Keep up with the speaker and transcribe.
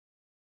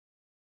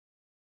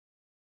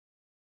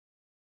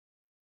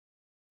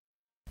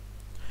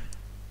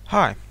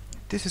Hi,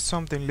 this is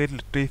something little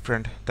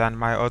different than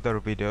my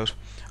other videos.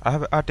 I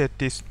have added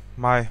this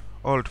my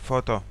old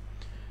photo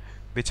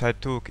which I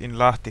took in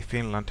Lahti,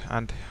 Finland,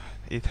 and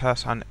it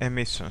has an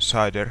emission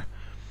cider.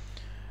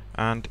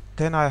 And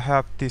then I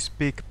have this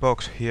big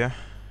box here,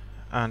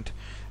 and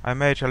I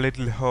made a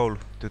little hole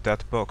to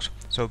that box,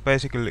 so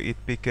basically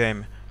it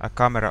became a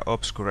camera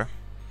obscura.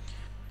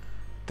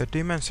 The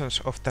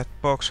dimensions of that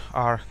box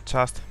are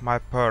just my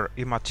pure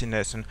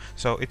imagination,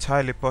 so it's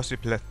highly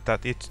possible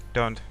that it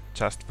don't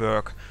just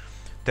work.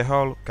 The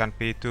hole can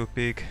be too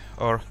big,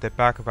 or the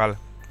back valve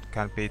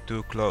can be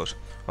too close,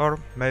 or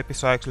maybe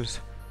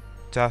cyclists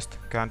just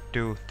can't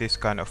do this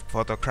kind of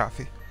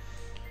photography.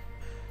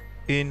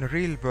 In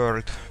real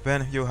world,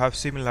 when you have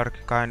similar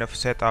kind of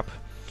setup,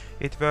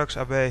 it works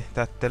a way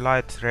that the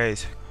light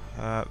rays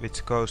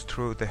which goes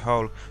through the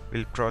hole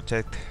will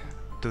project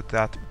to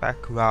that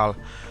back wall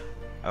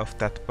of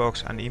that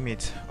box an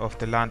image of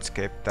the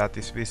landscape that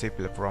is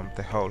visible from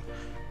the hole.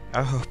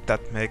 I hope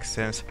that makes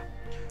sense.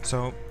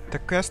 So the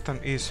question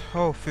is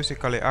how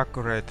physically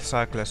accurate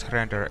Cycles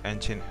render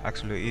engine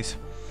actually is.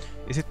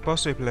 Is it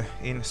possible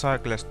in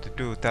Cycles to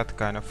do that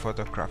kind of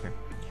photography?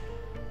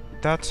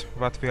 That's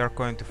what we are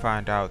going to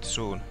find out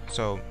soon.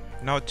 So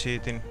no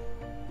cheating,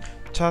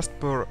 just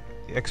pure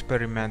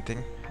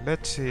experimenting.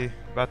 Let's see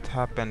what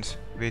happens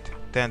with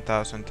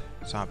 10,000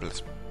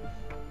 samples.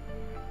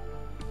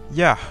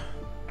 Yeah,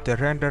 the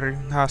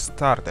rendering has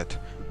started.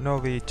 Now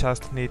we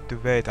just need to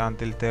wait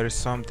until there is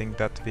something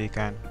that we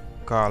can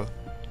call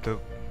to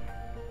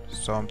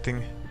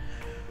something.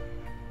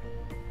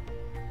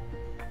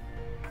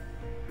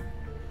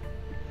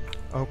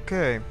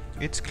 Okay,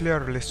 it's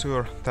clearly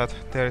sure that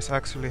there is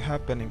actually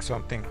happening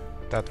something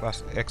that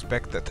was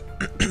expected.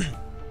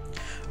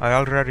 I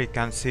already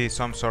can see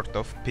some sort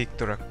of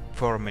picture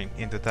forming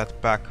into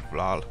that back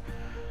wall.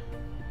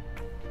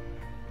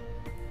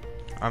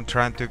 I'm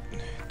trying to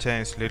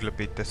change a little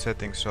bit the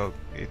settings so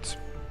it's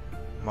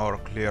more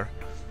clear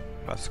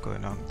what's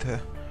going on there.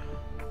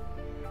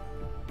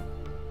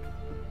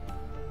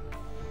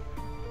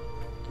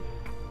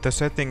 The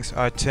settings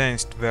I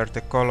changed were the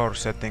color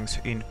settings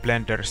in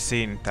Blender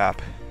Scene tab.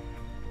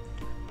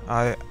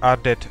 I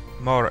added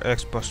more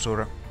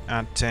exposure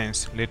and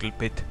changed a little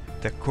bit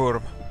the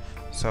curve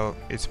so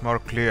it's more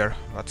clear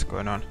what's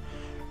going on.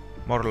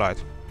 More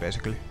light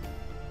basically.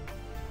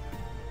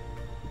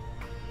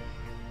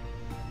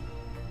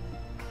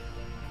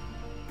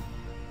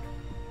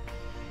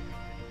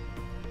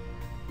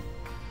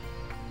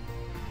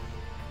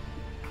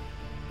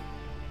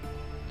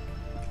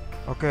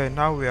 Okay,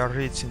 now we are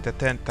reaching the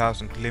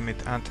 10,000 limit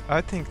and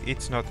I think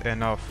it's not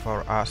enough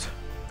for us.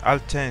 I'll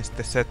change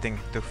the setting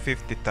to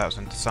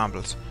 50,000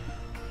 samples.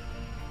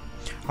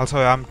 Also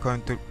I'm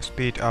going to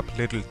speed up a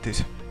little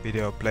this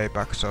video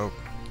playback so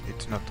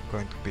it's not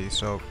going to be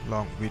so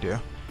long video.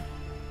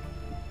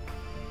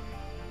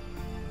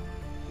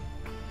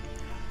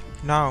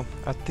 Now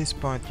at this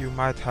point you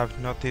might have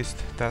noticed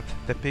that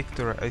the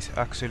picture is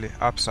actually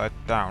upside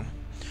down.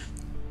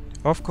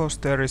 Of course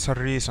there is a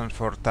reason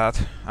for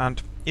that,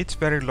 and it's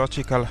very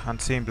logical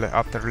and simple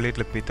after a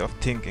little bit of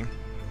thinking.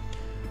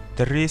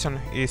 The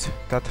reason is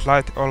that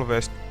light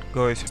always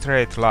goes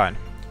straight line,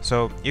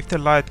 so if the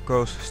light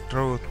goes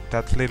through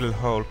that little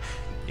hole,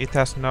 it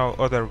has no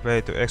other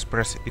way to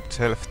express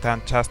itself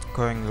than just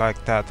going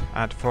like that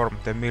and form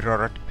the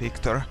mirrored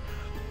picture.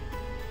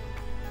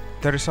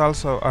 There is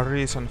also a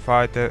reason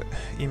why the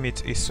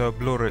image is so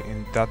blurry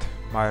in that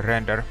my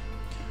render.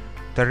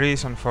 The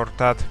reason for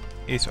that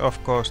is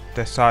of course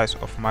the size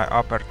of my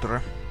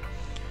aperture,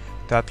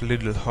 that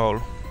little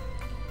hole.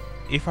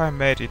 If I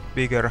made it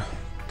bigger,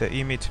 the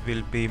image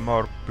will be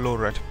more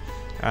blurred,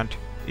 and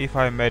if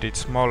I made it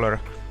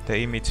smaller, the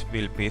image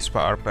will be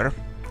sharper.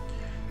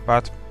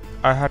 But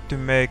I had to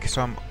make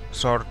some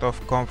sort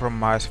of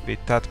compromise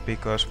with that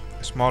because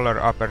smaller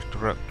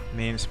aperture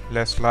means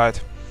less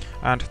light,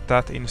 and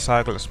that in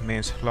Cycles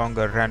means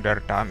longer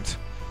render times.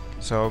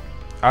 So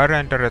I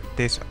rendered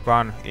this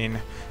one in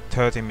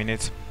 30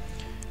 minutes.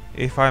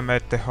 If I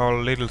made the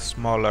hole little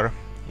smaller,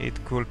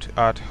 it could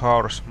add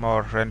hours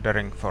more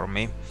rendering for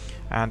me,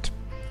 and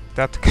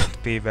that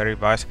can't be very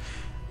wise.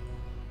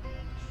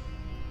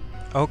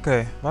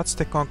 Okay, what's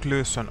the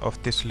conclusion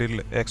of this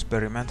little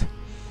experiment?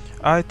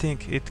 I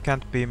think it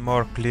can't be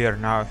more clear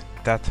now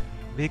that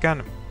we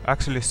can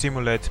actually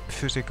simulate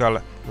physical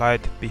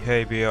light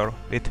behavior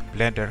with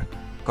Blender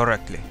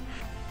correctly.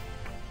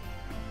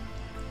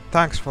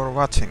 Thanks for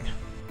watching.